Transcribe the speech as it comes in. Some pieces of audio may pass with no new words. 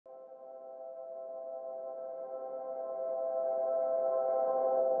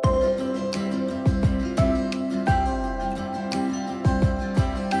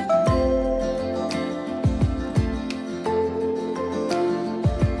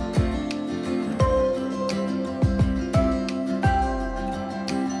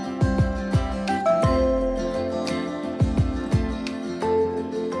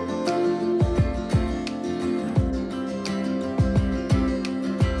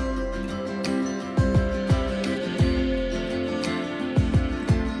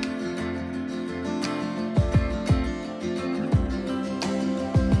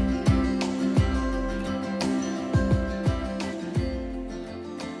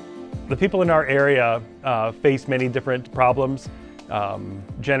The people in our area face many different problems,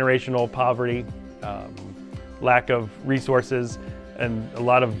 generational poverty, lack of resources, and a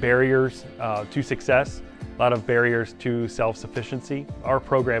lot of barriers to success, a lot of barriers to self-sufficiency. Our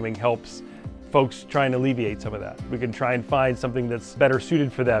programming helps folks try and alleviate some of that. We can try and find something that's better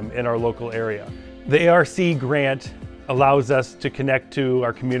suited for them in our local area. The ARC grant allows us to connect to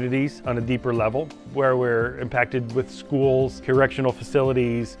our communities on a deeper level, where we're impacted with schools, correctional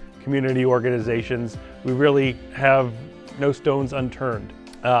facilities, community organizations. We really have no stones unturned.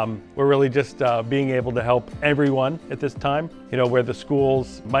 We're really just being able to help everyone at this time. You know, where the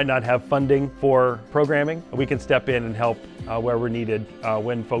schools might not have funding for programming, we can step in and help where we're needed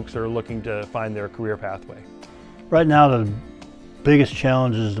when folks are looking to find their career pathway. Right now, the biggest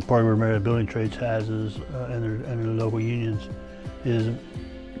challenges the Department of American Building Trades has is, and their local unions, is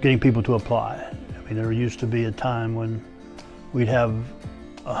getting people to apply. I mean, there used to be a time when we'd have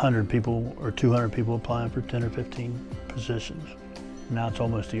 100 people or 200 people applying for 10 or 15 positions. Now it's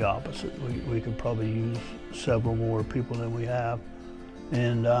almost the opposite. We could probably use several more people than we have,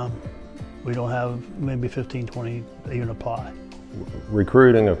 and we don't have maybe 15, 20 even apply.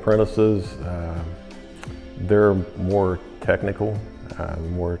 Recruiting apprentices, they're more technical,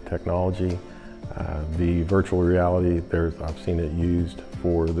 more technology. The virtual reality, I've seen it used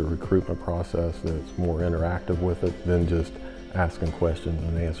for the recruitment process that's more interactive with it than just asking questions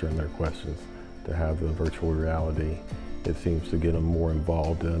and answering their questions. To have the virtual reality, it seems to get them more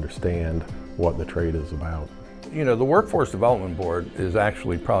involved to understand what the trade is about. You know, the Workforce Development Board is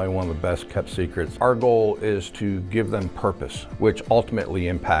actually probably one of the best kept secrets. Our goal is to give them purpose, which ultimately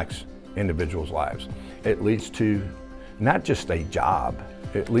impacts individuals' lives. It leads to not just a job,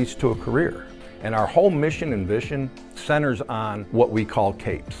 it leads to a career. And our whole mission and vision centers on what we call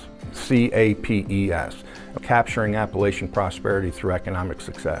CAPES, C-A-P-E-S, capturing Appalachian prosperity through economic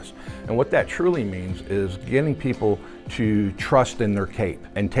success. And what that truly means is getting people to trust in their CAPE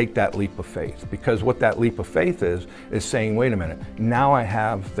and take that leap of faith. Because what that leap of faith is saying, wait a minute, now I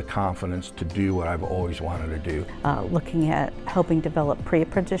have the confidence to do what I've always wanted to do. Looking at helping develop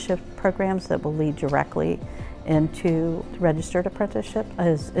pre-apprenticeship programs that will lead directly into registered apprenticeship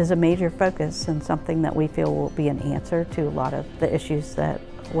is a major focus, and something that we feel will be an answer to a lot of the issues that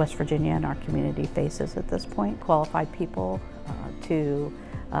West Virginia and our community faces at this point. Qualified people to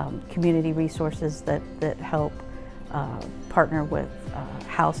community resources that help partner with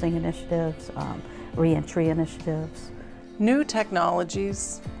housing initiatives, reentry initiatives. New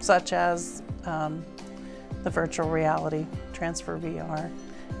technologies such as the virtual reality, transfer VR,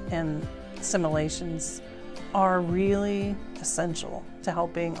 and simulations are really essential to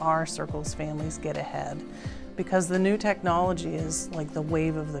helping our circles families get ahead, because the new technology is like the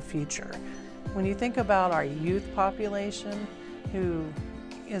wave of the future. When you think about our youth population, who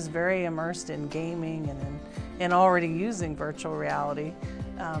is very immersed in gaming and already using virtual reality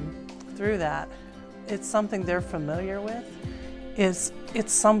through that, it's something they're familiar with. It's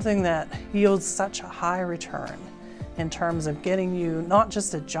something that yields such a high return in terms of getting you not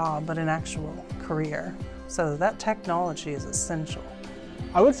just a job, but an actual career. So that technology is essential.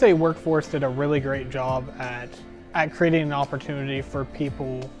 I would say Workforce did a really great job at creating an opportunity for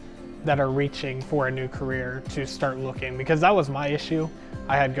people that are reaching for a new career to start looking, because that was my issue.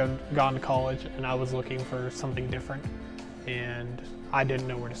 I had gone to college and I was looking for something different, and I didn't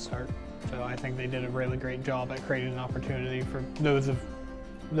know where to start. So I think they did a really great job at creating an opportunity for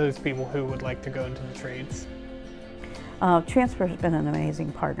those people who would like to go into the trades. Transfer has been an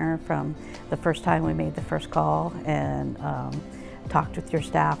amazing partner from the first time we made the first call and talked with your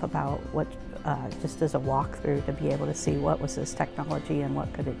staff about what, just as a walkthrough, to be able to see what was this technology and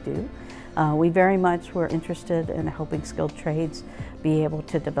what could it do. We very much were interested in helping skilled trades be able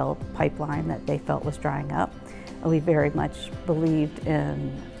to develop a pipeline that they felt was drying up. We very much believed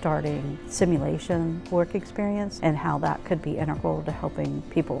in starting simulation work experience and how that could be integral to helping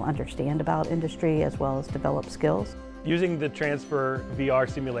people understand about industry as well as develop skills. Using the transfer VR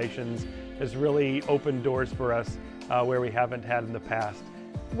simulations has really opened doors for us where we haven't had in the past.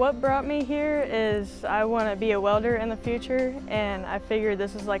 What brought me here is I want to be a welder in the future, and I figured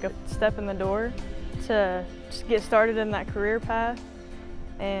this is like a step in the door to just get started in that career path,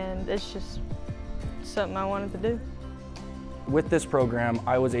 and it's just something I wanted to do. With this program,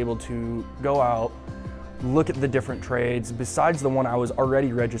 I was able to go out, look at the different trades besides the one I was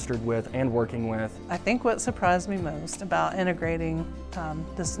already registered with and working with. I think what surprised me most about integrating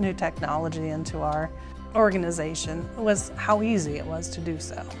this new technology into our organization was how easy it was to do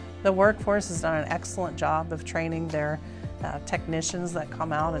so. The Workforce has done an excellent job of training their technicians that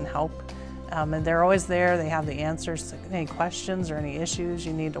come out and help And they're always there. They have the answers to any questions or any issues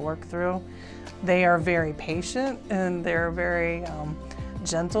you need to work through. They are very patient and they're very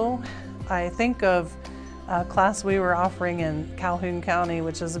gentle. I think of a class we were offering in Calhoun County,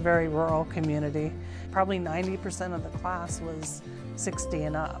 which is a very rural community. Probably 90% of the class was 60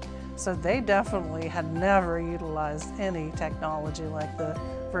 and up. So they definitely had never utilized any technology like the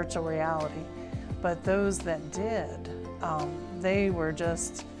virtual reality. But those that did, they were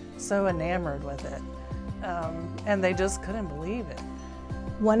just so enamored with it, and they just couldn't believe it.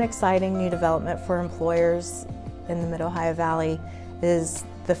 One exciting new development for employers in the Mid-Ohio Valley is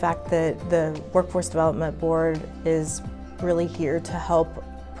the fact that the Workforce Development Board is really here to help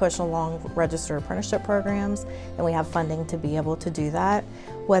push along registered apprenticeship programs, and we have funding to be able to do that,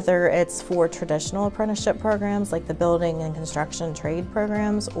 whether it's for traditional apprenticeship programs like the building and construction trade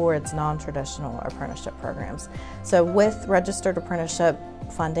programs, or it's non-traditional apprenticeship programs. So with registered apprenticeship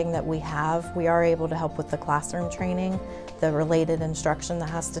funding that we have, we are able to help with the classroom training, the related instruction that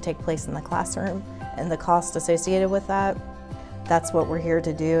has to take place in the classroom, and the cost associated with that. That's what we're here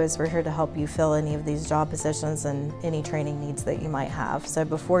to do, is we're here to help you fill any of these job positions and any training needs that you might have. So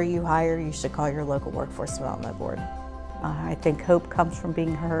before you hire, you should call your local Workforce Development Board. I think hope comes from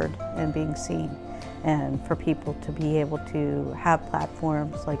being heard and being seen, and for people to be able to have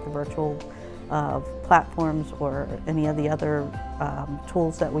platforms like the virtual platforms or any of the other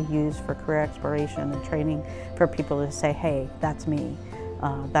tools that we use for career exploration and training, for people to say, hey, that's me,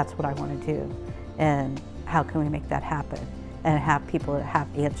 that's what I want to do, and how can we make that happen? And have people that have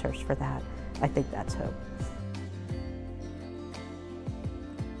answers for that. I think that's hope.